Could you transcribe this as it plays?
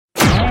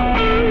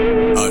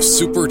a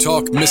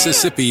SuperTalk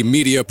Mississippi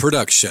media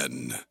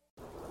production.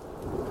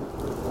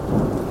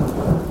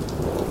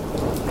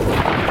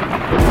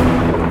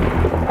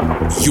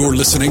 You're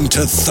listening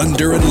to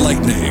Thunder and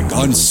Lightning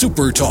on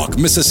SuperTalk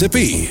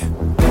Mississippi.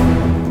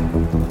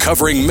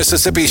 Covering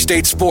Mississippi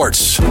State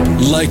sports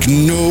like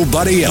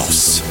nobody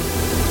else.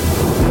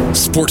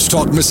 Sports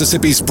Talk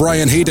Mississippi's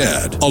Brian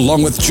Haydad,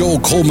 along with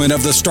Joel Coleman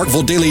of the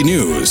Starkville Daily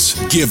News,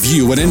 give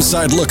you an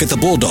inside look at the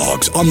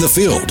Bulldogs on the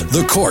field,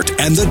 the court,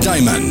 and the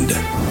diamond.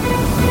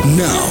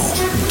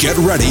 Now, get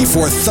ready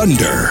for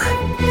Thunder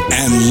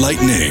and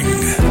Lightning.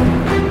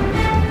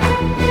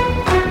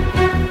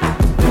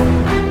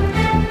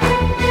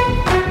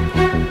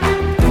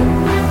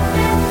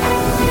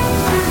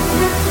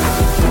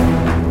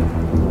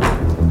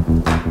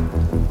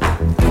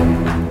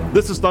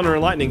 This is Thunder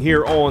and Lightning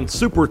here on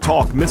Super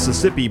Talk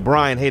Mississippi.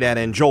 Brian Haydad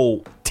and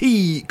Joel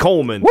T.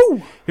 Coleman.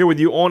 Woo! Here with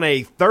you on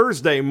a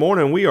Thursday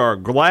morning. We are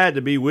glad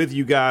to be with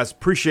you guys.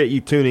 Appreciate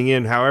you tuning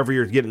in however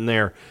you're getting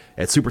there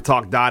at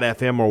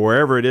supertalk.fm or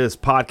wherever it is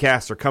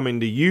podcasts are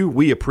coming to you.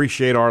 We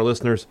appreciate our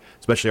listeners,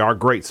 especially our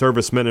great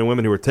servicemen and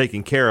women who are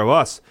taking care of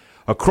us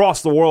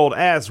across the world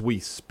as we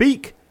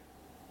speak.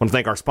 I want to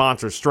thank our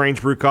sponsors,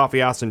 Strange Brew Coffee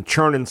House and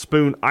Churn and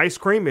Spoon Ice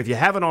Cream. If you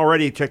haven't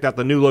already checked out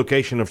the new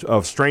location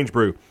of Strange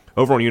Brew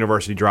over on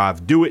University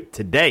Drive, do it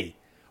today.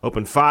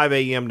 Open 5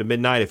 a.m. to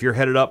midnight. If you're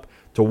headed up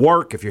to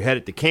work, if you're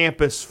headed to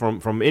campus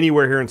from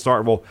anywhere here in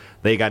Starkville,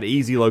 they got an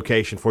easy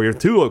location for you.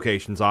 2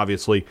 locations,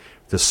 obviously,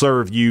 to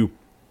serve you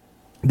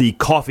the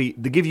coffee,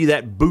 to give you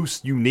that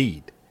boost you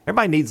need.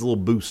 Everybody needs a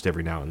little boost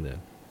every now and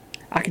then.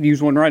 I could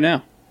use one right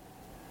now.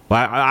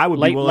 Well, I would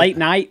be willing, late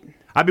night.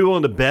 I'd be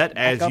willing to bet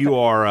as you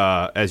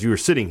are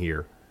sitting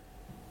here,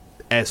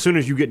 as soon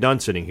as you get done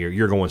sitting here,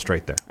 you're going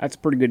straight there. That's a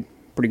pretty good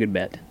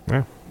bet.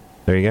 Yeah.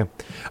 There you go.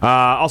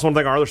 Also want to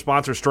thank our other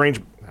sponsor,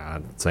 same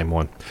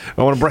one.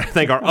 I want to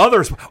thank our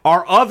other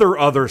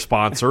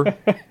sponsor,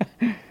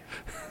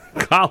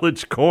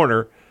 College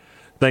Corner.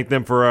 Thank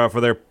them for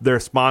their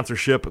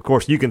sponsorship. Of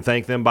course, you can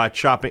thank them by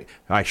shopping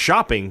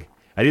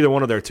at either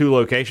one of their 2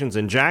 locations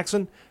in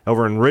Jackson,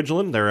 over in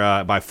Ridgeland.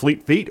 They're by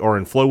Fleet Feet, or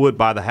in Flowood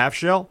by the Half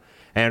Shell.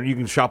 And you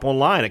can shop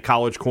online at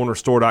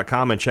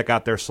collegecornerstore.com and check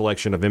out their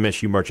selection of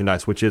MSU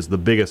merchandise, which is the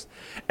biggest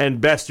and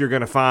best you're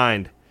going to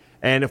find.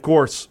 And, of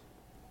course,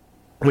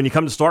 when you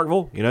come to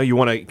Starkville, you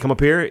want to come up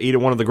here, eat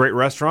at one of the great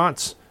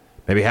restaurants,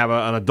 maybe have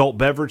an adult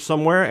beverage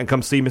somewhere, and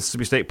come see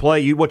Mississippi State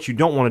play. What you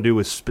don't want to do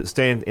is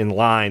stand in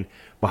line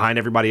behind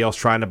everybody else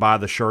trying to buy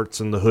the shirts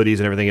and the hoodies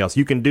and everything else.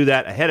 You can do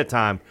that ahead of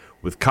time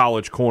with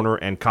College Corner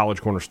and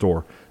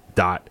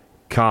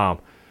collegecornerstore.com.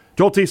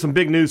 Joel T., some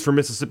big news for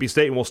Mississippi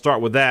State, and we'll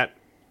start with that.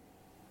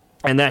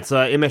 And that's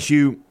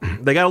MSU.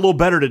 They got a little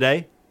better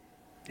today.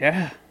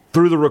 Yeah.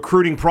 Through the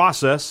recruiting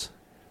process.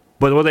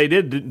 But what they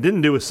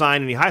didn't do is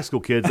sign any high school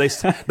kids.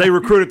 They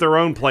recruited their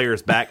own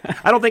players back.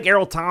 I don't think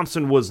Errol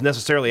Thompson was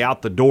necessarily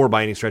out the door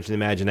by any stretch of the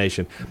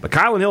imagination. But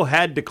Kylan Hill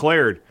had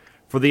declared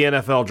for the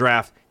NFL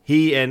draft.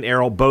 He and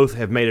Errol both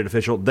have made it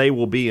official. They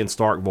will be in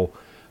Starkville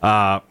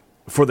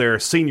for their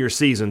senior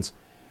seasons.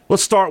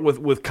 Let's start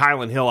with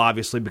Kylan Hill,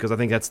 obviously, because I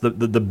think that's the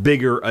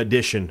bigger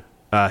addition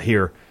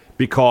here.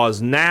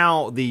 Because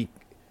now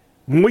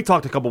when we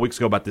talked a couple weeks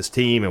ago about this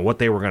team and what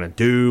they were going to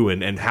do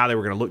and how they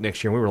were going to look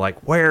next year, we were like,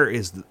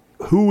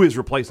 who is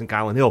replacing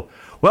Kylan Hill?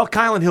 Well,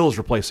 Kylan Hill is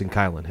replacing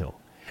Kylan Hill.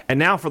 And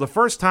now for the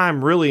first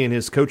time really in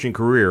his coaching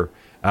career,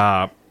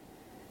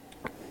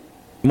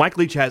 Mike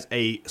Leach has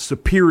a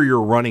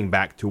superior running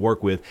back to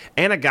work with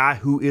and a guy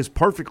who is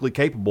perfectly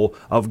capable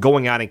of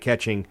going out and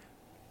catching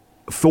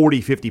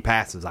 40, 50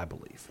 passes, I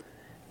believe.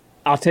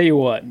 I'll tell you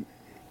what.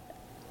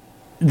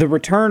 The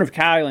return of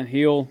Kylan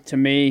Hill, to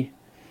me,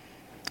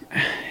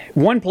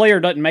 one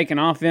player doesn't make an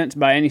offense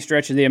by any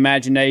stretch of the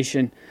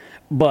imagination,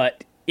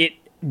 but it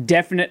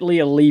definitely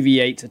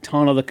alleviates a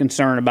ton of the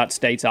concern about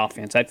State's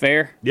offense. Is that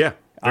fair? Yeah,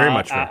 very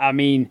much fair. I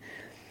mean,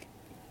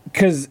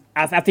 because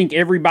I think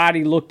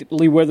everybody looked at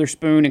Lee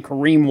Witherspoon and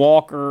Kareem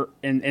Walker,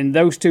 and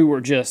those two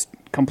were just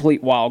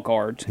complete wild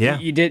cards. Yeah.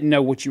 You didn't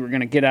know what you were going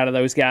to get out of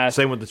those guys.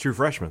 Same with the true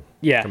freshmen.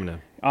 Yeah. Coming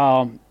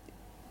in.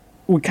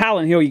 With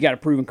Kylan Hill, you got a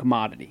proven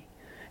commodity.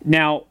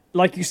 Now,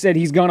 like you said,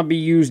 he's going to be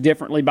used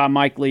differently by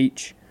Mike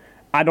Leach.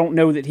 I don't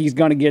know that he's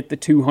going to get the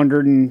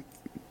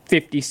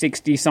 250,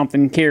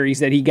 60-something carries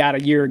that he got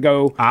a year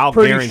ago. I'll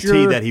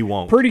guarantee that he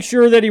won't. Pretty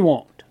sure that he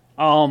won't.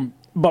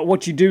 But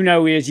what you do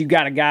know is you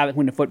got a guy that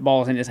when the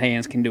football's in his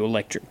hands can do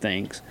electric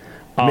things.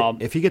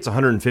 If he gets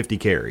 150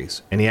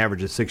 carries and he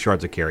averages 6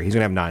 yards a carry, he's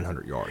going to have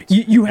 900 yards.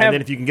 You have, and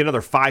then if you can get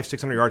another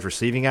 500-600 yards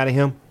receiving out of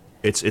him,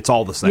 it's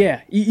all the same.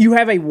 Yeah, you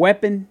have a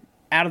weapon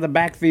out of the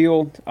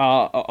backfield,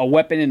 a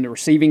weapon in the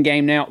receiving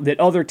game now that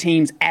other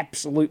teams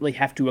absolutely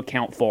have to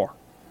account for.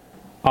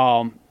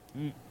 Kylan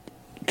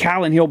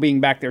Hill being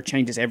back there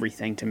changes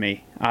everything to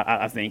me,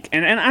 I think.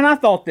 And I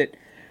thought that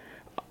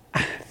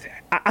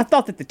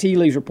the tea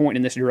leaves were pointing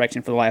in this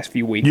direction for the last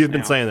few weeks. You've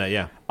been saying that,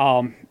 yeah.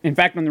 In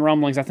fact, on the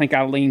rumblings, I think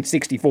I leaned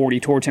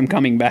 60-40 towards him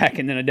coming back,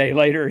 and then a day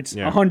later it's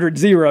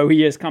 100-0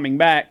 he is coming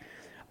back.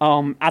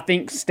 I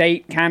think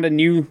State kind of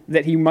knew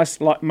that he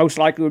most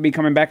likely would be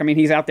coming back. I mean,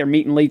 he's out there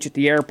meeting Leach at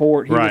the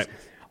airport. He was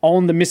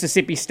on the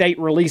Mississippi State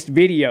released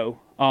video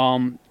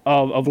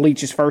of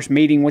Leach's first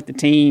meeting with the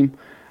team.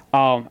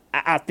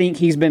 I think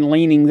he's been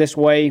leaning this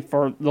way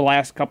for the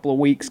last couple of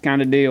weeks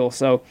kind of deal.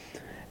 So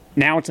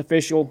now it's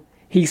official.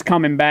 He's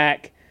coming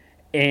back,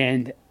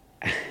 and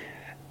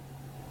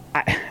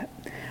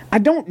I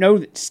don't know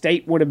that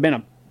State would have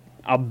been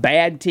a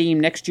bad team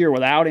next year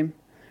without him,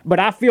 but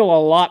I feel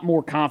a lot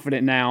more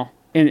confident now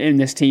in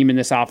this team, in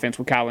this offense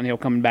with Kylan Hill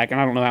coming back, and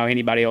I don't know how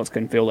anybody else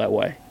can feel that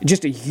way.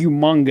 Just a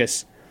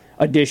humongous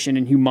addition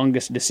and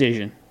humongous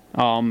decision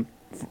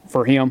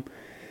for him.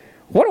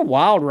 What a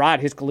wild ride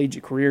his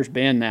collegiate career's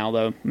been now,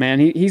 though. Man,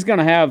 he's going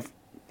to have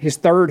his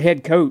third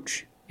head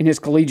coach in his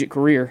collegiate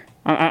career.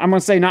 I'm going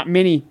to say not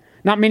many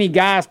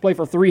guys play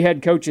for 3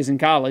 head coaches in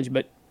college,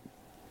 but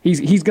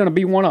he's going to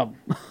be one of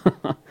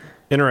them.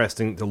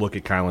 Interesting to look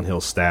at Kylan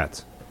Hill's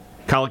stats.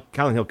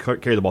 Kylan Hill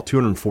carried the ball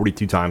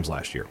 242 times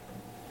last year.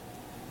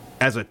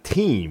 As a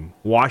team,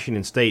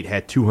 Washington State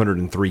had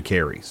 203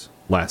 carries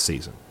last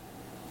season.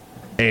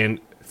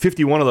 And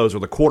 51 of those were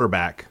the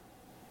quarterback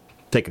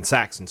taking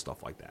sacks and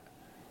stuff like that.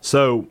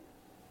 So,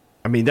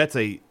 I mean, that's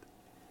a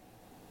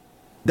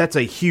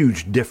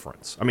huge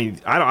difference. I mean,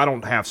 I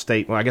don't have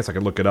State. Well, I guess I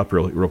could look it up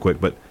real quick,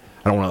 but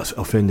I don't want to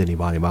offend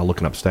anybody by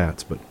looking up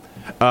stats.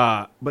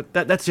 But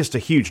that's just a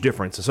huge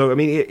difference. So, I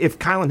mean, if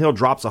Kylan Hill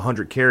drops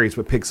 100 carries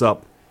but picks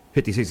up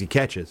 50, 60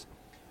 catches,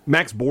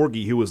 Max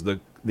Borghi, who was the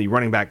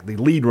running back, the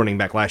lead running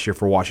back last year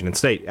for Washington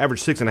State,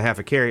 averaged 6.5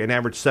 a carry and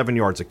averaged 7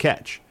 yards a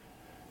catch.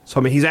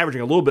 So, I mean, he's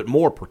averaging a little bit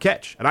more per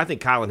catch. And I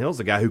think Kylan Hill's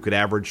the guy who could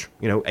average,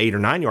 8 or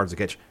 9 yards a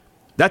catch.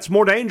 That's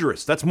more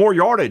dangerous. That's more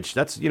yardage.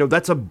 That's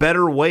a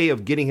better way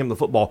of getting him the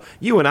football.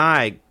 You and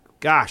I,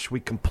 gosh, we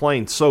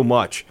complain so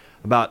much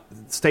about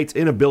State's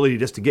inability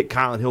just to get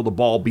Kylan Hill the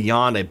ball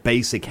beyond a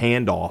basic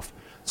handoff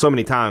so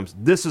many times.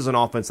 This is an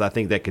offense that I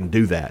think that can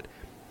do that.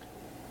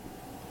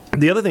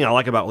 The other thing I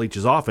like about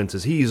Leach's offense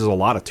is he uses a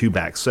lot of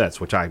two-back sets,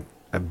 which I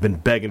have been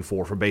begging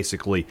for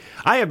basically.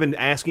 I have been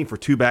asking for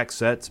two-back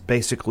sets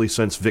basically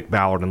since Vic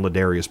Ballard and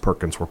Ladarius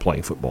Perkins were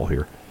playing football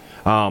here.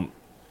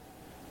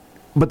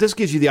 But this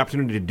gives you the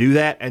opportunity to do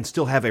that and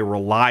still have a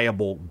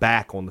reliable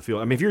back on the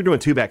field. I mean, if you're doing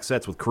two-back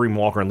sets with Kareem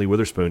Walker and Lee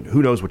Witherspoon,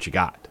 who knows what you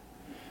got?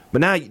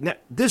 But now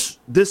this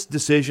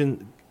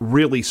decision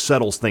really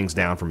settles things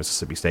down for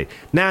Mississippi State.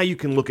 Now you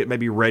can look at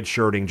maybe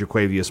redshirting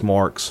Jaquavius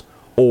Marks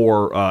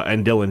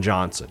and Dylan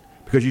Johnson,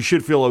 because you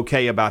should feel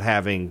okay about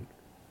having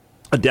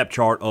a depth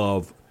chart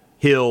of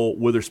Hill,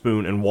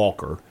 Witherspoon, and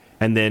Walker,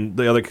 and then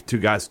the other 2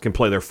 guys can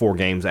play their 4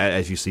 games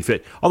as you see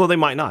fit. Although they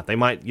might not. They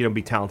might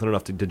be talented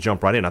enough to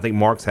jump right in. I think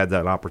Marks had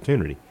that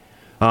opportunity.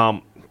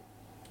 But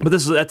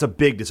that's a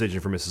big decision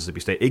for Mississippi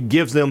State. It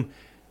gives them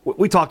 –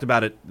 we talked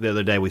about it the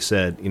other day. We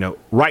said,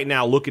 right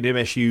now look at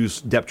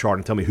MSU's depth chart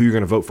and tell me who you're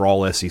going to vote for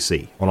all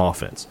SEC on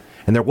offense.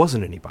 And there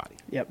wasn't anybody.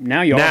 Yep.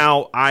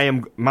 Now I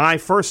am my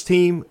first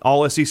team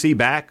all SEC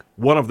back.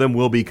 One of them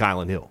will be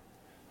Kylan Hill.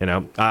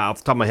 Off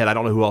the top of my head, I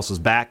don't know who else is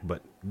back,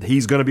 but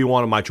he's going to be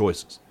one of my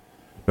choices.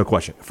 No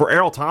question. For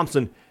Errol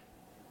Thompson,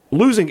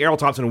 losing Errol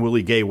Thompson and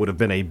Willie Gay would have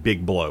been a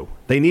big blow.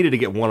 They needed to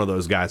get one of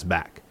those guys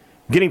back.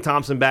 Getting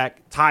Thompson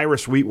back,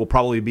 Tyrus Wheat will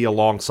probably be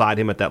alongside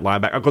him at that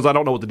linebacker, because I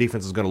don't know what the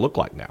defense is going to look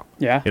like now.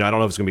 Yeah. I don't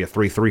know if it's going to be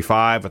a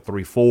 3-3-5, a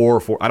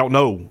 3-4. I don't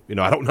know.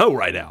 I don't know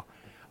right now.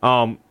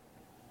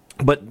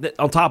 But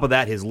on top of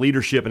that, his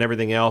leadership and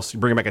everything else, you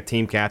bring him back a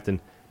team captain.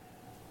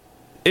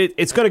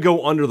 It's going to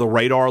go under the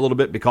radar a little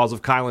bit because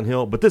of Kylan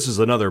Hill, but this is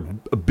a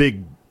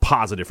big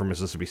positive for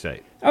Mississippi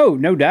State. Oh,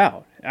 no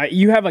doubt.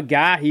 You have a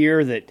guy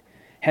here that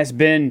has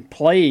been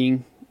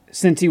playing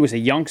since he was a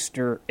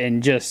youngster,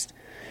 and just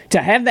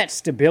to have that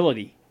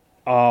stability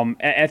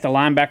at the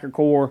linebacker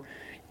core.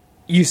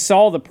 You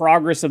saw the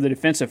progress of the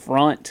defensive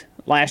front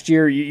last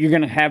year. You're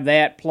going to have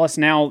that, plus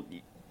now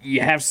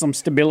you have some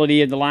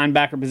stability at the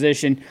linebacker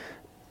position.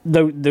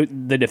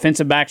 The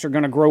defensive backs are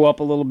going to grow up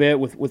a little bit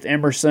with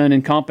Emerson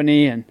and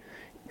company, and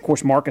of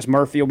course Marcus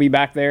Murphy will be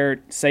back there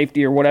at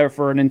safety or whatever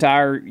for an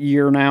entire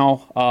year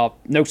now.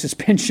 No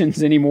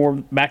suspensions anymore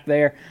back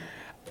there.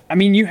 I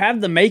mean, you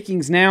have the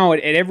makings now at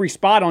every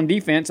spot on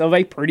defense of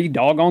a pretty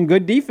doggone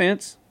good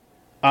defense.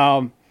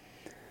 Look,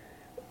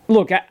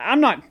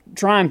 I'm not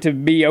trying to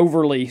be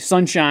overly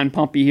sunshine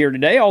pumpy here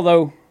today,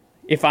 although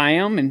if I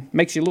am and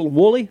makes you a little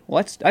woolly,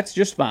 well, that's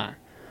just fine.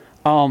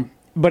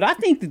 But I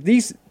think that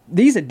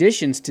these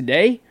additions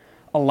today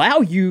allow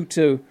you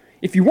to,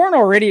 if you weren't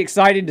already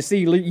excited to see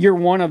year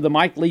one of the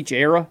Mike Leach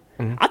era,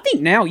 I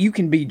think now you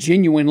can be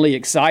genuinely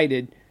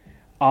excited.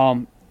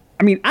 I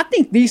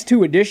think these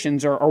 2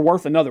 additions are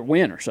worth another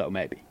win or so,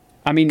 maybe.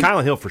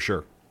 Kylan Hill for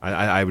sure.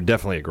 I would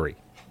definitely agree.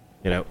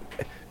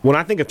 When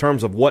I think in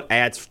terms of what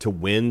adds to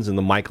wins in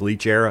the Mike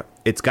Leach era,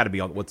 it's got to be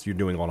on what you're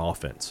doing on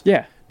offense.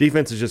 Yeah.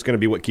 Defense is just going to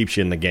be what keeps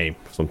you in the game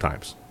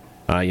sometimes.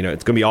 It's going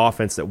to be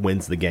offense that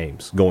wins the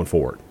games going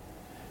forward.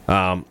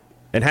 And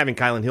having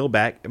Kylan Hill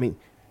back,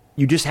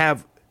 you just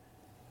have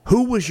 –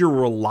 who was your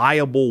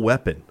reliable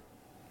weapon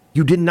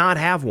You did not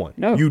have one.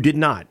 No. You did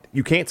not.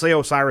 You can't say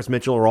Osiris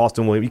Mitchell or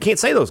Austin Williams. You can't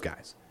say those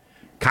guys.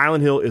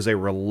 Kylan Hill is a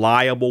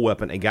reliable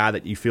weapon, a guy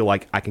that you feel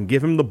like I can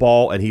give him the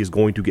ball and he's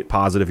going to get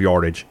positive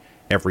yardage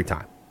every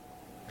time.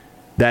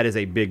 That is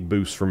a big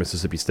boost for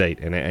Mississippi State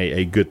and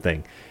a good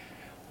thing.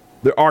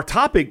 Our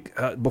topic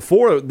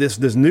before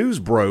this news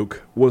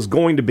broke was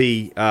going to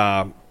be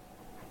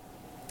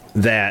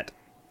that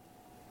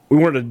we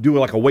wanted to do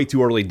like a way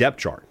too early depth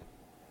chart.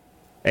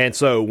 And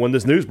so when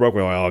this news broke,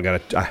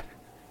 I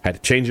had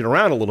to change it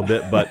around a little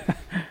bit, but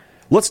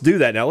let's do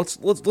that now.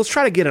 Let's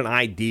try to get an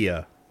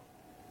idea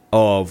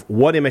of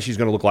what MSU is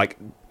going to look like.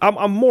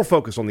 I'm more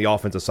focused on the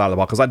offensive side of the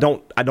ball because I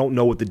don't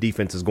know what the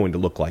defense is going to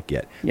look like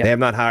yet. Yep. They have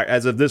not hired,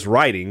 as of this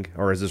writing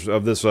or as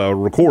of this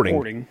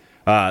recording.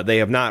 They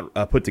have not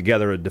put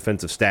together a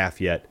defensive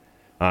staff yet.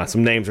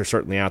 Some names are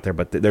certainly out there,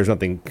 but there's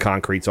nothing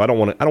concrete. So I don't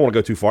want to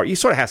go too far. You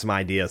sort of have some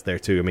ideas there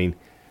too. I mean,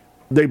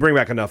 they bring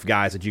back enough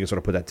guys that you can sort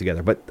of put that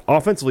together. But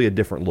offensively, a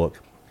different look.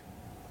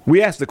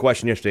 We asked the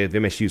question yesterday if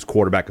MSU's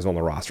quarterback is on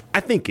the roster. I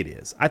think it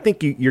is. I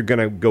think you're going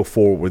to go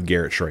forward with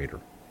Garrett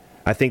Schrader.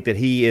 I think that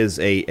he is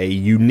a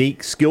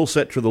unique skill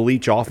set for the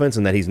Leach offense,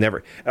 and that he's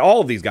never – all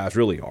of these guys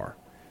really are.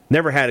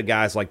 Never had a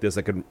guys like this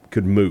that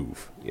could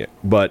move. Yeah,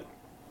 but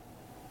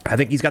I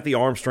think he's got the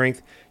arm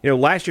strength.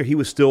 Last year he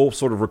was still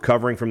sort of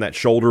recovering from that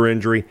shoulder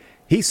injury.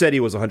 He said he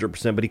was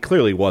 100%, but he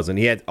clearly wasn't.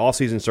 He had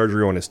all-season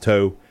surgery on his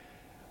toe.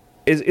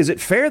 Is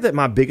it fair that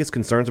my biggest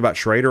concerns about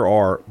Schrader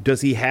are,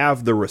 does he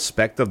have the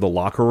respect of the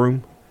locker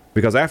room?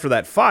 Because after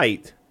that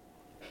fight,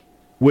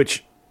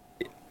 which –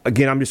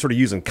 again, I'm just sort of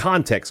using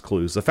context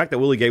clues. The fact that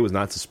Willie Gay was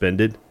not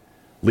suspended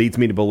leads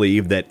me to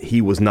believe that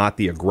he was not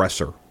the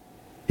aggressor.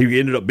 He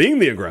ended up being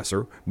the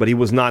aggressor, but he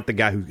was not the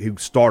guy who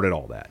started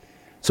all that.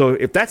 So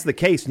if that's the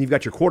case, and you've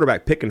got your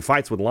quarterback picking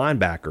fights with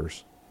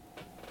linebackers,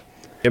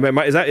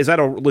 is that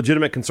a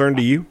legitimate concern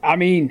to you? I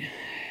mean,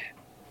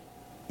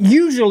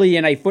 usually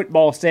in a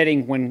football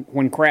setting,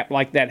 when crap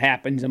like that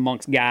happens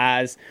amongst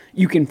guys,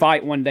 you can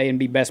fight one day and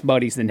be best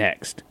buddies the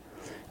next.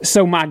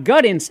 So my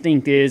gut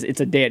instinct is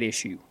it's a dead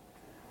issue.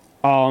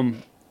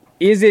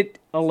 Is it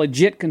a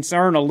legit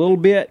concern a little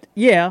bit?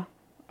 Yeah.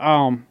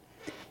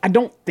 I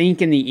don't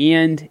think in the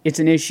end it's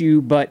an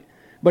issue, but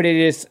it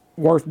is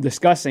worth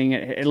discussing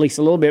at least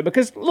a little bit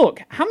because,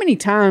 look, how many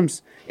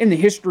times in the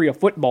history of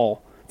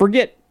football,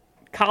 forget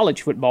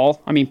college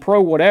football, I mean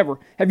pro whatever,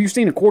 have you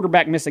seen a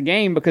quarterback miss a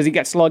game because he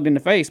got slugged in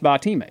the face by a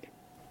teammate?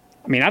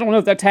 I mean, I don't know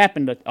if that's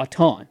happened a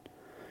ton.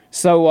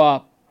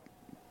 So,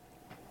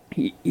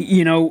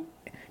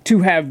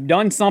 to have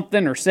done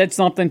something or said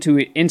something to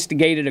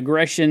instigated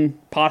aggression,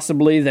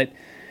 possibly that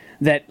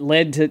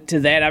led to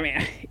that. I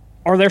mean,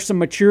 are there some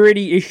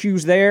maturity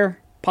issues there?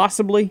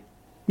 Possibly.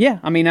 Yeah.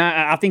 I mean,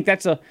 I think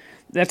that's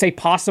a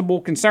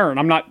possible concern.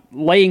 I'm not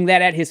laying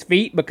that at his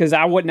feet because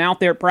I wasn't out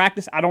there at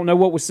practice. I don't know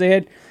what was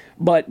said,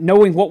 but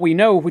knowing what we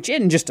know, which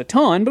isn't just a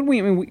ton, but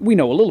we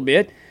know a little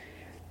bit,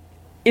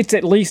 it's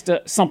at least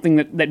something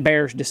that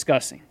bears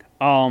discussing.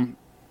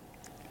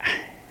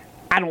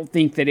 I don't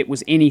think that it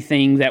was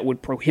anything that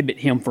would prohibit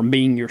him from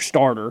being your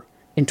starter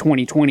in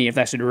 2020 if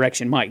that's the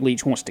direction Mike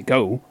Leach wants to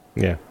go.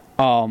 Yeah.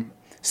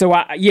 So,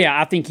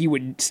 I think he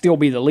would still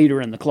be the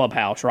leader in the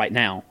clubhouse right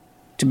now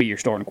to be your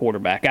starting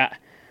quarterback.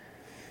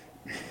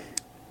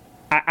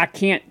 I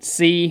can't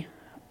see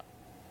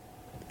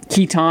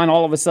Keaton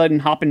all of a sudden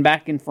hopping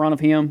back in front of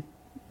him.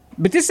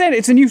 But this said,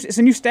 it's a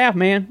new staff,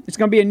 man. It's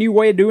going to be a new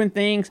way of doing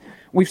things.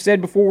 We've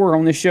said before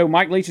on this show,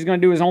 Mike Leach is going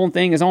to do his own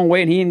thing, his own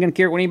way, and he ain't going to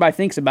care what anybody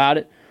thinks about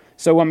it.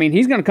 So, I mean,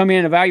 he's going to come in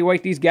and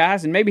evaluate these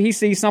guys, and maybe he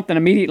sees something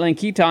immediately in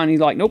Keaton, and he's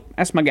like, nope,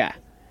 that's my guy.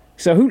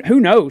 So who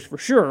knows for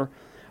sure.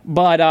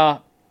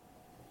 But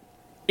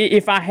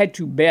if I had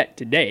to bet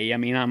today, I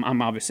mean,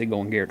 I'm obviously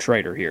going Garrett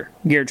Schrader here.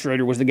 Garrett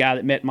Schrader was the guy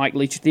that met Mike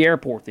Leach at the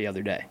airport the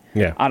other day.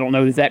 Yeah. I don't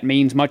know that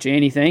means much of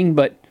anything,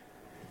 but,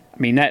 I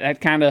mean,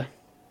 that kind of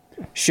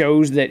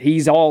shows that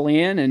he's all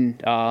in.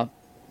 And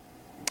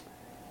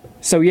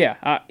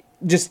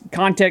just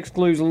context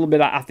clues a little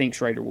bit. I think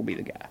Schrader will be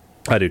the guy.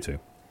 I do too.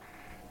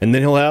 And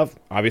then he'll have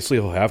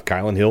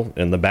Kylan Hill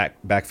in the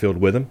backfield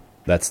with him.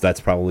 That's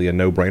probably a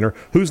no-brainer.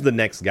 Who's the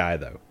next guy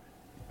though?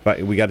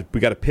 We got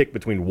to pick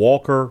between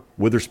Walker,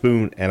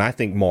 Witherspoon, and I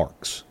think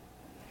Marks.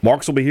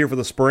 Marks will be here for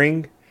the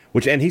spring,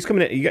 and he's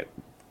coming in.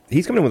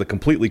 He's coming in with a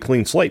completely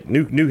clean slate.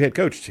 New head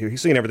coach.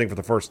 He's seeing everything for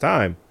the first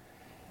time.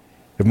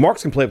 If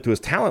Marks can play up to his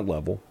talent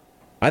level,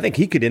 I think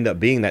he could end up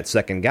being that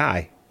second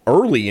guy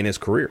early in his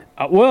career.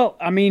 Well,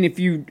 I mean, if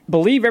you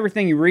believe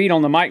everything you read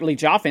on the Mike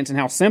Leach offense and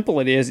how simple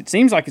it is, it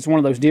seems like it's one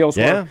of those deals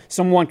where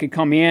someone could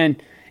come in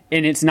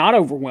and it's not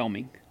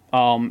overwhelming.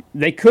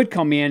 They could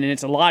come in and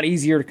it's a lot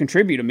easier to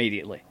contribute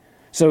immediately.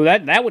 So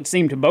that would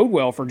seem to bode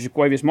well for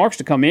Jaquavius Marks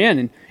to come in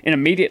and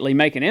immediately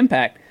make an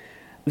impact.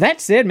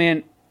 That said,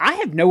 man, I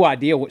have no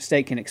idea what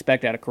State can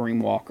expect out of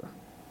Kareem Walker.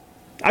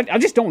 I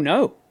just don't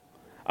know.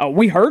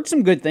 We heard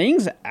some good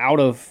things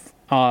out of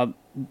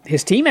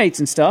his teammates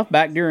and stuff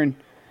back during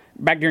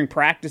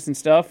practice and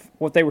stuff,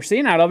 what they were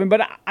seeing out of him, but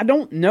I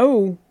don't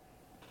know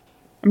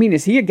I mean,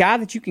 is he a guy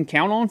that you can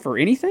count on for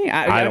anything?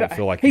 I don't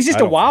feel like he's just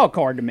a wild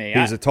card to me.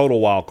 He's a total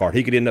wild card.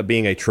 He could end up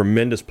being a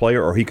tremendous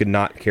player, or he could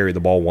not carry the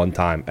ball one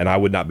time, and I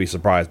would not be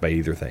surprised by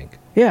either thing.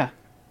 Yeah.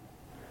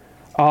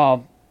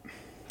 I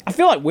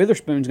feel like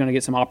Witherspoon's going to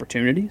get some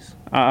opportunities.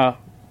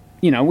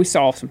 We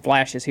saw some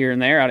flashes here and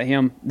there out of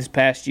him this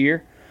past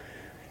year.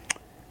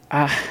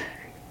 I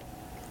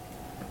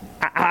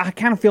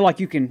kind of feel like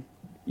you can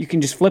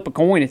just flip a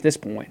coin at this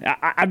point.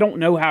 I don't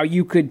know how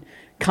you could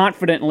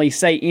confidently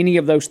say any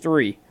of those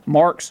three,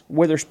 Marks,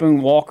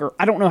 Witherspoon, Walker.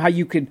 I don't know how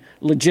you could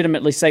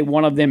legitimately say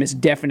one of them is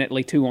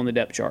definitely 2 on the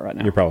depth chart right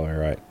now. You're probably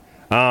right.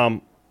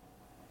 And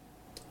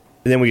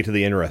then we get to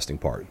the interesting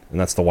part, and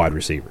that's the wide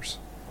receivers.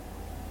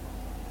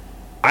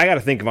 I got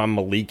to think if I'm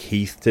Malik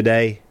Heath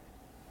today,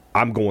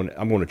 I'm going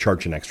to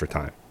church in extra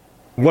time.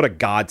 What a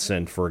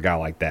godsend for a guy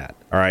like that.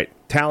 All right,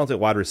 talented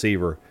wide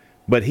receiver,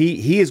 but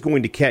he is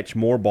going to catch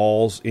more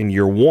balls in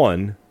year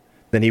one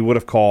than he would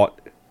have caught,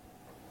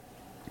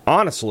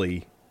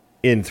 honestly,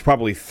 in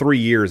probably 3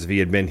 years if he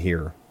had been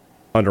here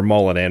under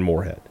Mullen and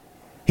Moorhead.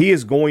 He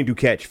is going to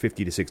catch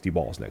 50 to 60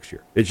 balls next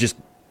year. It's just,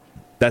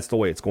 that's the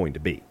way it's going to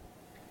be.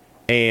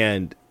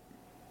 And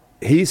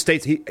he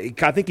states,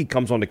 I think he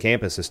comes onto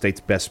campus as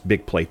State's best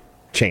big play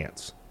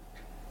chance.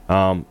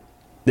 Then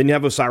you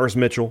have Osiris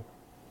Mitchell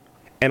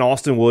and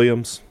Austin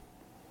Williams.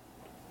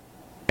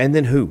 And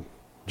then who?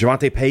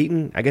 Javonte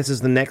Payton, I guess,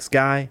 is the next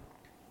guy.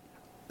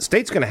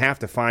 State's going to have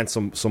to find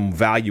some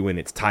value in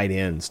its tight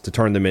ends to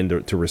turn them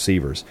into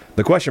receivers.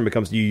 The question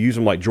becomes, do you use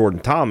them like Jordan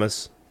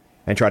Thomas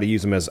and try to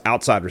use them as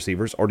outside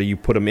receivers, or do you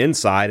put them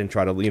inside and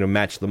try to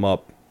match them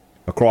up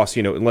across,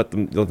 and let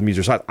them use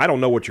their size? I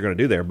don't know what you're going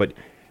to do there, but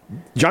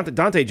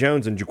Dante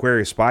Jones and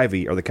Jaquarius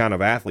Spivey are the kind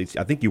of athletes,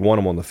 I think you want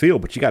them on the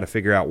field, but you got to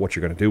figure out what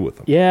you're going to do with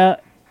them. Yeah.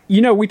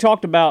 We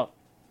talked about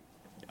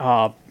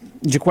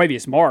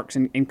Jaquavius Marks,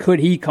 and could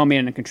he come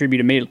in and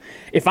contribute immediately?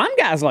 If I'm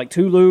guys like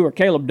Tulu or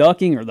Caleb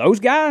Ducking or those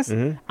guys,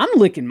 I'm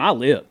licking my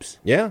lips.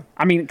 Yeah.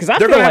 I mean, because they're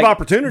going to have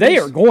opportunities. They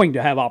are going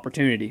to have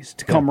opportunities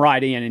to come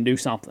right in and do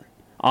something.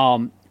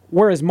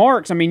 Whereas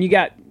Marks, I mean, you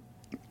got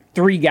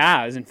 3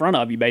 guys in front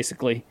of you,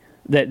 basically,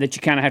 that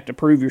you kind of have to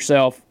prove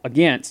yourself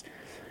against.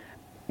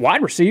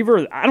 Wide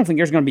receiver, I don't think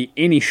there's going to be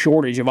any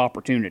shortage of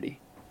opportunity.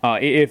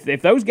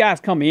 If those guys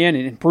come in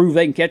and prove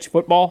they can catch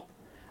football,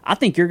 I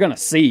think you're going to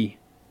see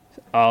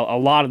a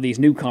lot of these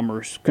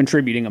newcomers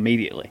contributing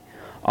immediately.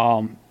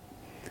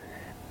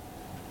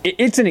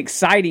 It's an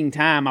exciting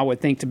time, I would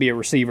think, to be a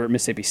receiver at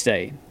Mississippi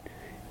State,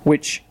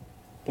 which,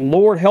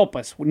 Lord help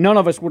us, none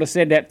of us would have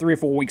said that 3 or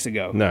 4 weeks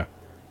ago. No.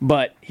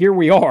 But here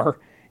we are,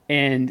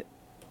 and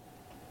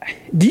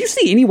do you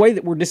see any way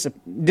that we're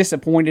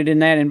disappointed in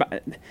that?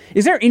 And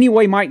is there any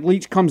way Mike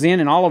Leach comes in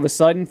and all of a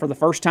sudden, for the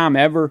first time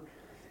ever,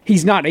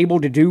 he's not able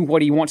to do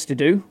what he wants to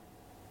do?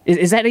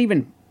 Is that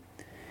even...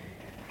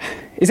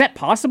 Is that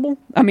possible?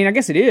 I mean, I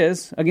guess it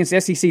is against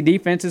SEC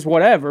defenses,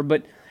 whatever.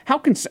 But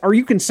are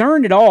you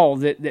concerned at all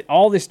that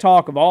all this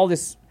talk of all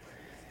this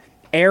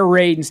air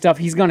raid and stuff,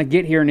 he's going to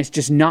get here and it's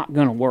just not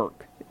going to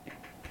work?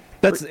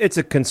 It's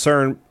a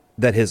concern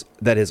that his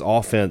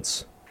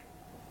offense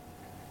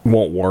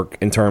won't work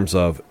in terms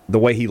of the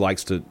way he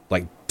likes to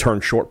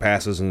turn short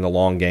passes into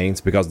long gains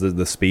because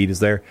the speed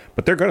is there.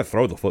 But they're going to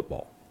throw the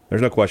football.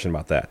 There's no question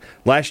about that.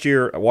 Last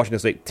year at Washington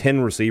State,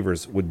 10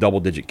 receivers with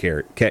double-digit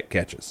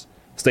catches.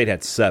 State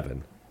had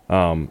 7.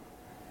 And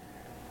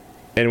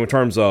in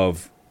terms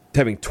of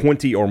having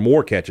 20 or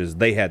more catches,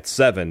 they had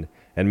 7,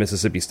 and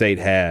Mississippi State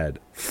had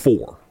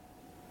 4.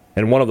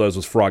 And one of those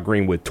was Farrah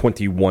Green with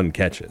 21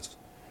 catches.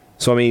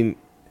 So, I mean,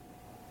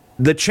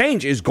 the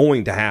change is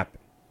going to happen.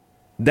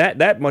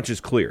 That much is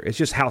clear. It's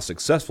just how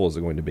successful is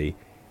it going to be.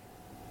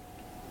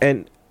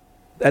 And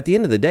at the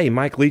end of the day,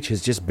 Mike Leach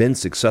has just been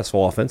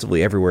successful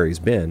offensively everywhere he's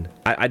been.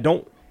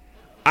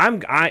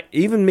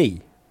 Even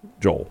me,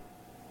 Joel,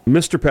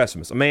 Mr.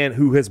 Pessimist, a man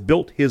who has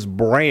built his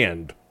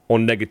brand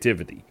on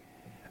negativity,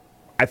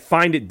 I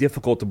find it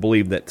difficult to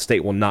believe that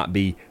State will not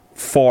be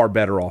far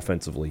better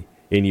offensively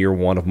in year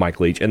one of Mike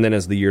Leach. And then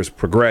as the years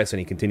progress and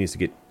he continues to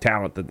get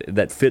talent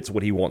that fits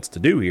what he wants to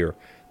do here,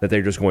 that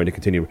they're just going to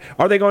continue.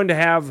 Are they going to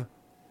have,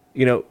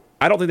 I don't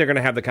think they're going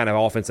to have the kind of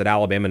offense that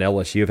Alabama and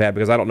LSU have had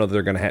because I don't know that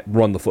they're going to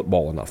run the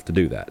football enough to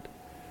do that.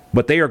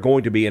 But they are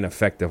going to be an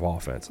effective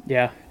offense.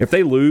 Yeah. If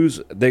they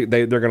lose, they're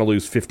going to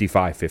lose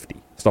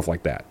 55-50, stuff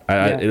like that.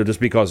 It'll just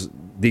because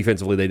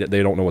defensively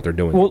they don't know what they're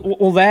doing.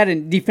 Well, that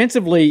and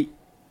defensively,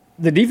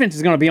 the defense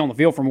is going to be on the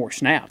field for more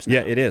snaps now.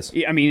 Yeah, it is.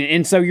 I mean,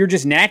 and so you're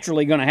just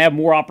naturally going to have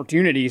more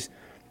opportunities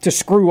to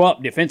screw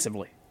up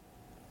defensively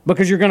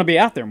because you're going to be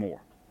out there more.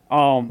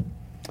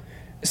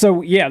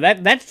 So, yeah,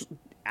 that's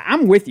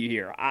I'm with you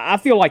here. I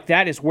feel like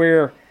that is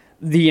where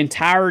the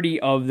entirety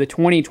of the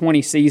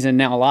 2020 season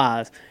now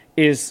lies,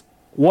 is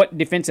what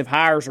defensive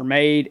hires are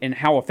made and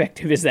how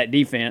effective is that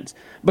defense.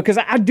 Because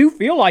I do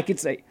feel like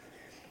it's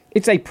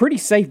a pretty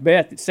safe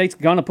bet that State's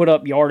going to put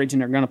up yardage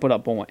and they're going to put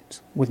up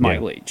points with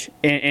Mike Leach.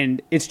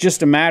 And it's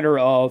just a matter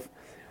of,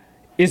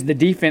 is the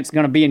defense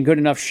going to be in good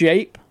enough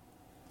shape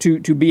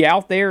to be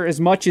out there as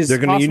much as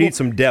possible. You need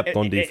some depth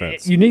on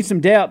defense. You need some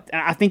depth.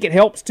 I think it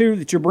helps too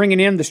that you're bringing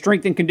in the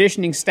strength and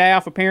conditioning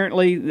staff,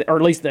 apparently, or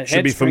at least the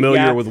should be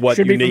familiar with what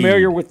you need. Should be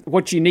familiar with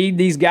what you need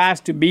these guys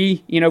to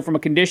be, from a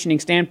conditioning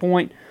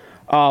standpoint.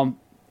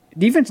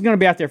 Defense is going to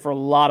be out there for a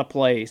lot of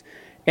plays.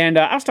 And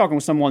I was talking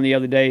with someone the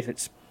other day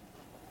that's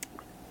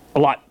a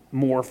lot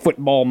more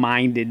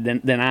football-minded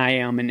than I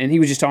am, and he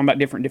was just talking about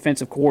different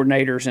defensive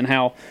coordinators and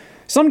how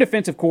some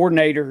defensive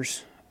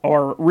coordinators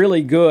are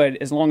really good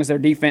as long as their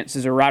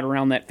defenses are right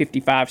around that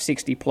 55,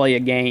 60 play a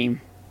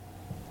game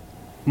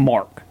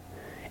mark.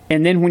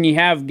 And then when you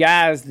have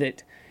guys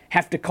that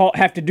have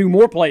to do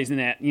more plays than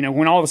that,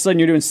 when all of a sudden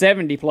you're doing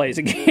 70 plays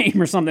a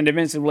game or something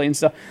defensively and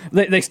stuff,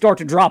 they start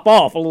to drop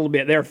off a little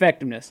bit, their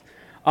effectiveness.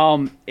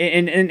 And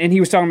he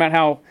was talking about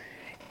how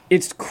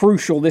it's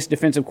crucial, this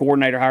defensive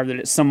coordinator, however, that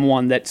it's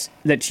someone that's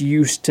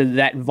used to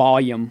that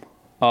volume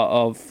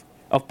of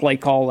play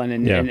calling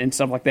and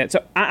stuff like that.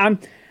 So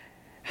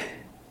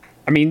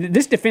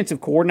this defensive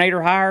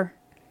coordinator hire,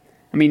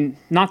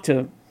 not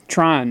to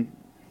try and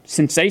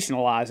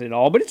sensationalize it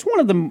all, but it's one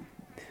of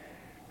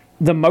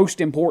the most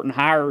important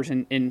hires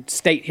in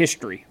state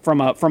history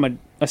from a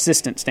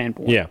assistant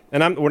standpoint. Yeah,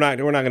 and we're not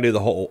going to do the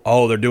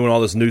whole they're doing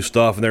all this new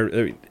stuff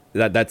and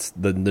that's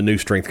the new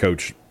strength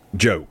coach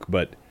joke,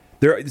 but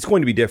it's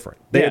going to be different.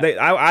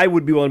 I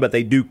would be willing to bet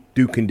they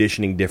do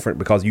conditioning different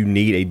because you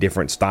need a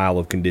different style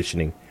of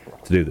conditioning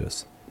to do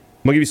this.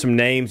 I'm going to give you some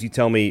names. You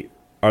tell me,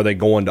 are they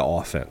going to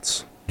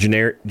offense?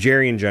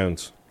 Jerry and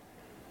Jones.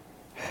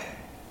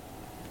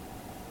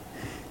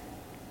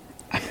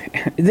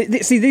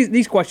 See,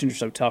 these questions are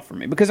so tough for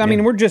me because,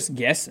 we're just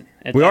guessing.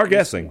 We are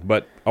guessing,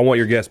 but I want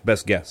your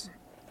best guess.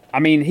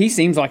 He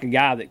seems like a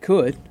guy that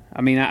could.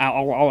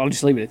 I'll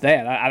just leave it at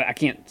that. I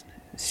can't.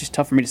 It's just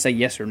tough for me to say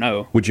yes or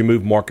no. Would you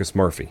move Marcus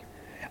Murphy?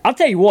 I'll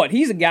tell you what.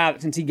 He's a guy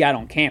that since he got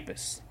on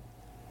campus,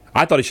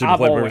 I thought he should have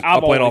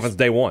played offense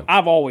day one.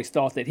 I've always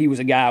thought that he was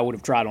a guy I would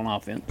have tried on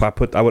offense.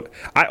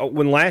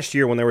 When last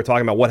year when they were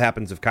talking about what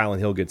happens if Kylan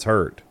Hill gets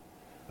hurt,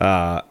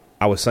 I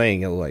was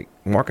saying like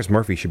Marcus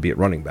Murphy should be at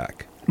running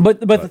back.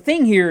 But the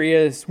thing here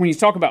is, when you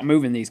talk about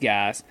moving these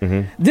guys,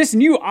 this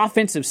new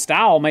offensive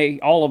style may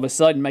all of a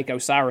sudden make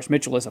Osiris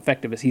Mitchell as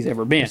effective as he's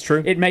ever been. That's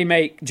true. It may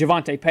make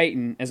Javonte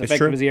Payton as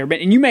effective as he's ever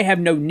been. And you may have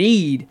no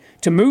need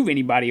to move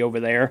anybody over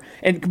there,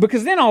 and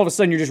because then all of a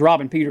sudden you're just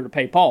robbing Peter to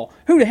pay Paul.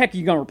 Who the heck are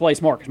you going to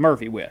replace Marcus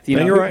Murphy with?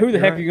 You're right. Who the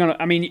heck are you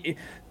going to...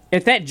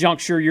 at that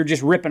juncture, you're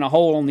just ripping a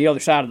hole on the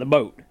other side of the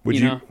boat. Would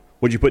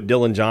you put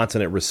Dylan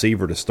Johnson at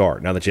receiver to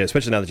start,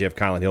 especially now that you have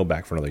Kylan Hill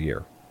back for another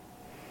year?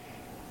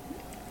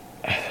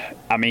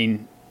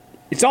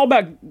 It's all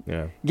about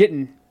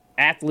getting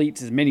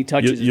athletes as many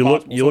touches as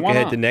possible. You look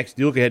ahead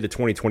to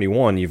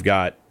 2021. You've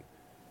got,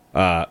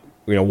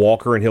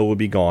 Walker and Hill would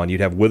be gone.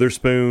 You'd have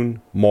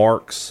Witherspoon,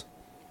 Marks,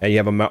 and you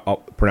have I'll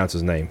pronounce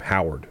his name,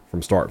 Howard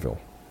from Starkville.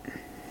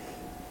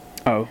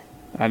 Oh,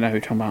 I know who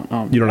you're talking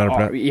about. You don't know how to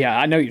pronounce? Yeah,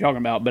 I know who you're talking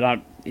about,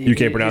 but you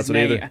can't pronounce it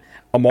either.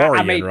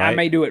 Amarian, right? I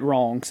may do it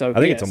wrong. So I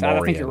think it's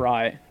Amarian. I think you're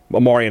right.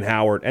 Amarian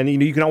Howard, and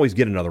you can always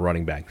get another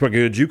running back. You can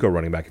get a JUCO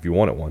running back if you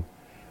wanted one.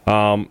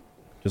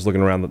 Just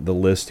looking around the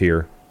list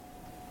here.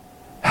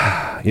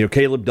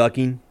 Caleb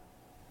Ducking,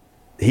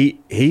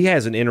 he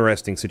has an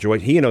interesting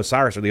situation. He and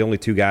Osiris are the only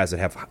two guys that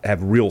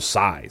have real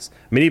size.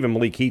 Even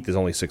Malik Heath is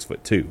only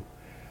 6'2".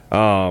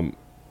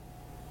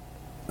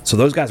 So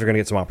those guys are going to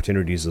get some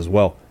opportunities as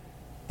well.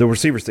 The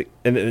receivers,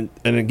 and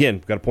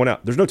again, got to point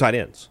out, there's no tight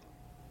ends.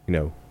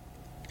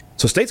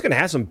 So State's going to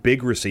have some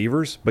big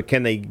receivers, but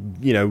can they,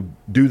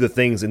 do the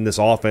things in this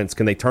offense?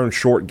 Can they turn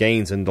short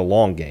gains into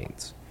long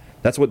gains?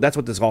 That's what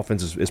this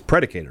offense is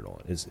predicated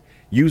on, is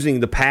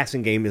using the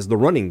passing game as the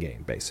running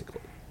game,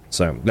 basically.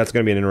 So that's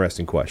going to be an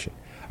interesting question.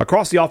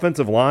 Across the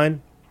offensive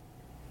line,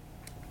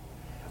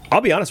 I'll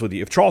be honest with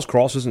you, if Charles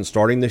Cross isn't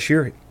starting this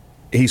year,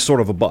 he's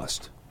sort of a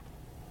bust.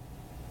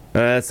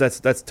 That's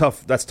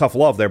tough. That's tough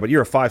love there, but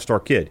you're a 5-star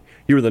kid.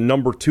 You were the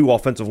number 2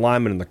 offensive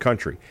lineman in the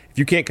country. If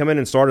you can't come in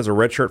and start as a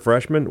redshirt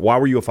freshman, why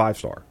were you a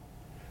 5-star?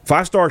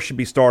 5-stars should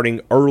be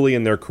starting early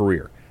in their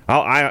career.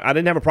 I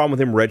didn't have a problem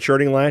with him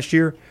redshirting last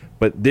year,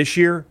 but this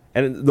year,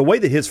 and the way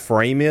that his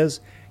frame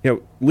is,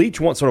 Leach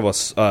wants sort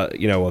of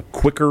a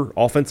quicker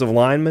offensive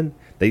lineman.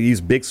 They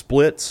use big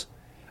splits.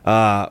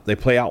 They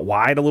play out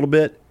wide a little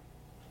bit.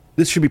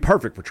 This should be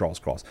perfect for Charles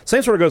Cross.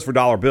 Same sort of goes for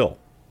Dollar Bill.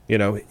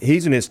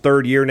 He's in his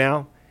 3rd year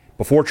now.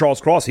 Before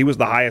Charles Cross, he was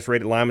the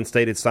highest-rated lineman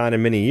State had signed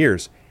in many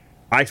years.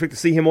 I expect to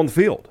see him on the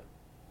field.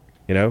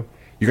 You're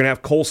going to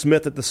have Cole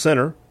Smith at the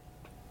center,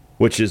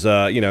 which is,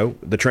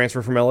 the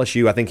transfer from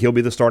LSU. I think he'll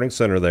be the starting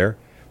center there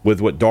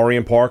with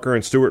Darian Parker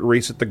and Stuart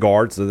Reese at the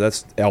guard. So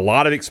that's a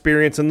lot of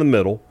experience in the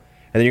middle.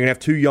 And then you're going to have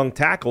 2 young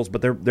tackles,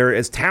 but they're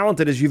as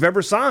talented as you've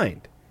ever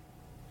signed.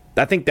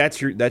 I think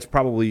that's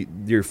probably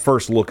your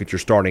first look at your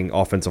starting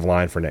offensive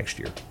line for next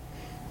year.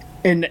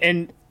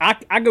 And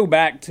I go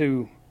back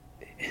to,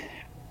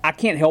 I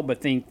can't help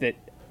but think that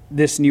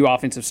this new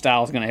offensive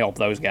style is going to help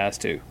those guys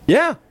too.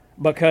 Yeah.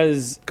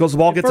 Because the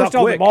ball gets out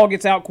quick. The ball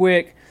gets out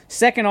quick.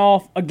 Second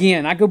off,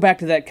 again, I go back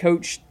to that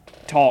coach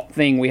talk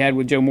thing we had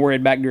with Joe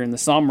Moorhead back during the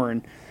summer,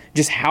 and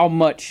just how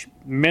much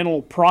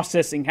mental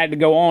processing had to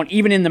go on,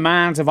 even in the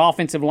minds of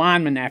offensive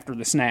linemen after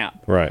the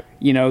snap. Right.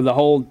 You know, the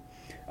whole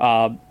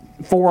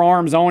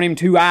forearms on him,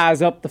 2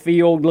 eyes up the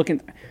field,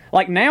 looking.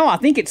 Like now, I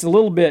think it's a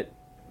little bit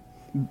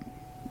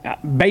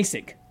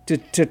basic, to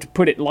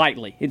put it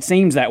lightly. It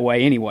seems that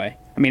way anyway.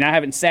 I mean, I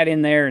haven't sat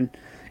in there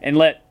and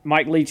let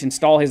Mike Leach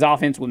install his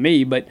offense with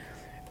me, but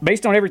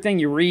based on everything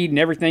you read and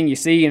everything you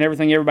see and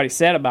everything everybody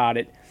said about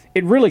it,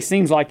 it really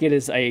seems like it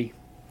is a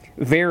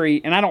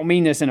very, and I don't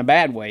mean this in a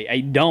bad way,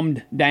 a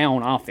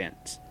dumbed-down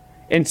offense.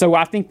 And so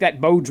I think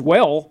that bodes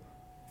well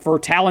for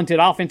talented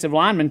offensive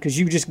linemen because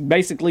you just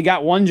basically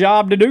got one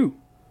job to do: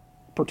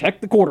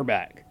 protect the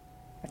quarterback.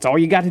 That's all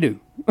you got to do.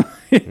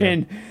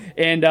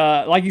 And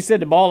like you said,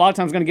 the ball a lot of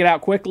times is going to get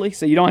out quickly,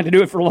 so you don't have to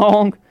do it for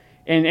long.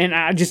 And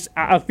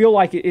I feel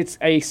like it's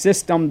a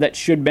system that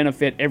should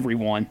benefit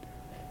everyone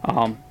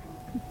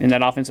in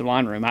that offensive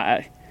line room.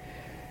 I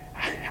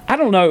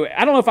don't know.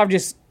 I don't know if I've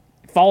just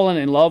fallen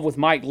in love with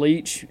Mike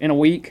Leach in a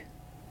week,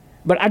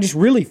 but I just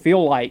really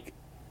feel like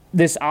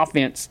this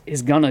offense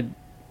is going to.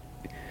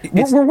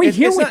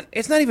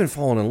 It's not even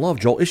falling in love,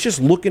 Joel. It's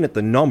just looking at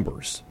the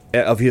numbers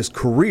of his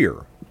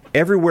career,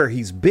 everywhere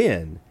he's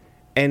been,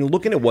 and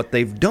looking at what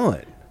they've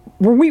done.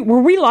 Were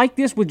we like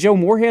this with Joe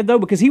Moorhead, though?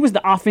 Because he was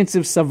the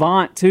offensive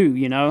savant, too,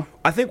 you know?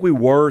 I think we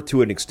were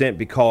to an extent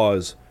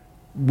because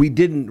we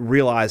didn't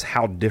realize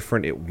how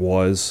different it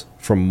was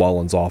from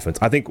Mullen's offense.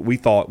 I think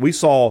we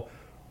saw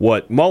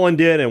what Mullen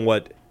did and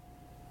what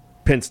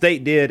Penn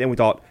State did, and we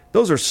thought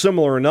those are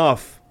similar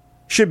enough,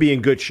 should be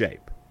in good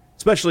shape.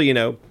 Especially, you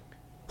know,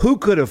 who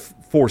could have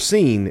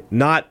foreseen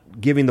not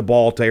giving the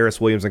ball to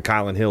Harris Williams and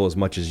Kylan Hill as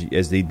much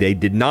as they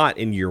did not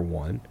in year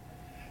one?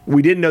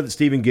 We didn't know that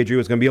Stephen Guidry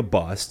was going to be a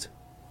bust.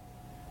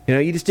 You know,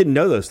 you just didn't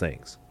know those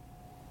things.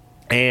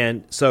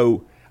 And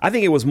so I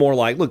think it was more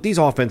like, look, these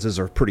offenses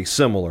are pretty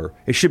similar.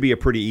 It should be a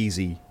pretty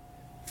easy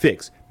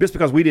fix. Just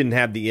because we didn't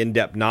have the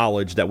in-depth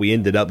knowledge that we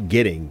ended up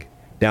getting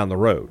down the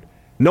road.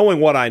 Knowing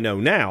what I know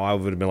now, I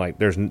would have been like,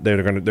 they're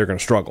going to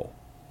struggle.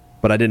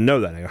 But I didn't know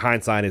that.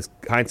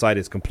 Hindsight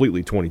is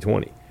completely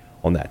 20/20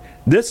 on that.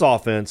 This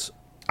offense,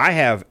 I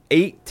have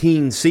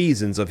 18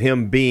 seasons of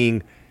him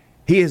being.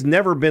 He has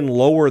never been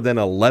lower than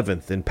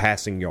 11th in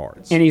passing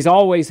yards. And he's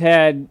always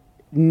had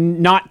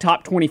not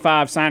top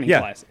 25 signing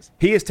classes.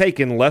 He has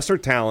taken lesser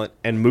talent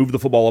and moved the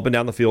football up and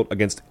down the field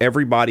against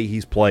everybody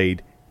he's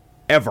played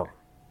ever.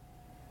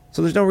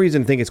 So there's no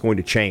reason to think it's going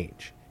to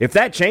change. If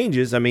that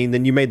changes, I mean,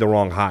 then you made the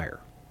wrong hire.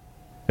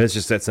 It's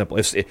just that simple.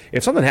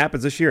 If something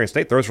happens this year and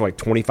State throws for like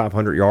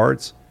 2,500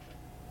 yards,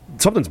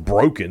 something's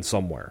broken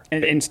somewhere.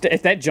 And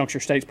at that juncture,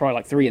 State's probably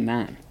like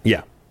 3-9.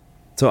 Yeah.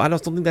 So I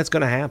just don't think that's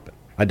going to happen.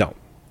 I don't.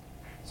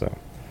 So,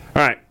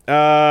 all right.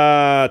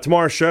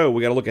 Tomorrow's show,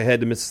 we got to look ahead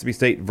to Mississippi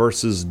State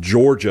versus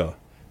Georgia.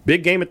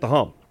 Big game at the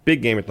Hump.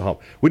 Big game at the Hump.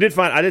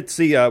 I did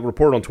see a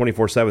report on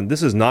 24/7.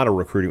 This is not a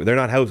recruiting. They're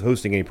not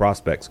hosting any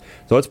prospects.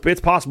 So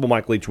it's possible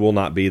Mike Leach will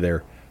not be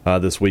there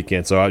this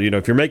weekend. So,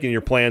 if you're making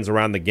your plans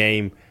around the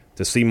game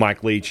to see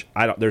Mike Leach,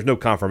 there's no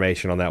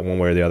confirmation on that one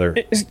way or the other.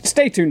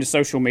 Stay tuned to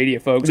social media,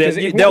 folks.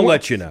 They'll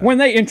let you know. When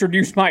they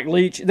introduce Mike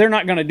Leach, they're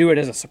not going to do it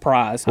as a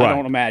surprise, right. I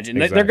don't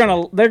imagine.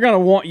 Exactly. They're going to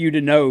want you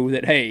to know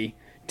that, hey,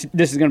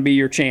 this is going to be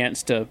your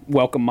chance to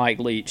welcome Mike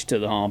Leach to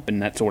the Hump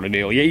and that sort of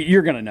deal.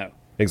 You're going to know.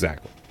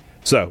 Exactly.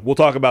 So we'll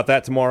talk about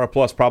that tomorrow,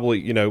 plus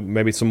probably,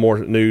 maybe some more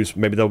news.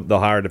 Maybe they'll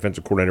hire a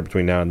defensive coordinator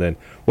between now and then.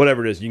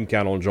 Whatever it is, you can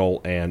count on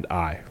Joel and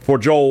I. For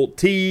Joel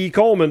T.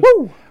 Coleman,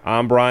 Woo!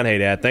 I'm Brian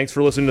Haydad. Thanks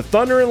for listening to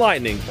Thunder and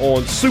Lightning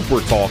on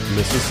Super Talk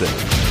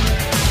Mississippi.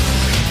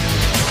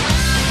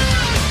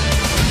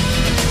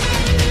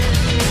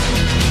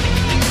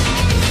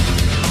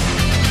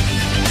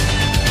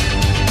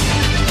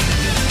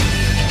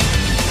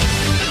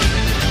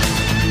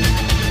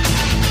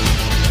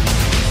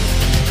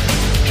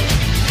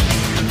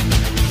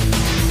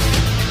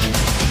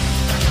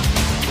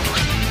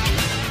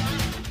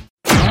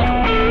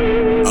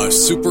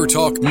 Super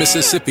Talk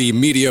Mississippi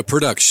Media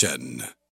Production.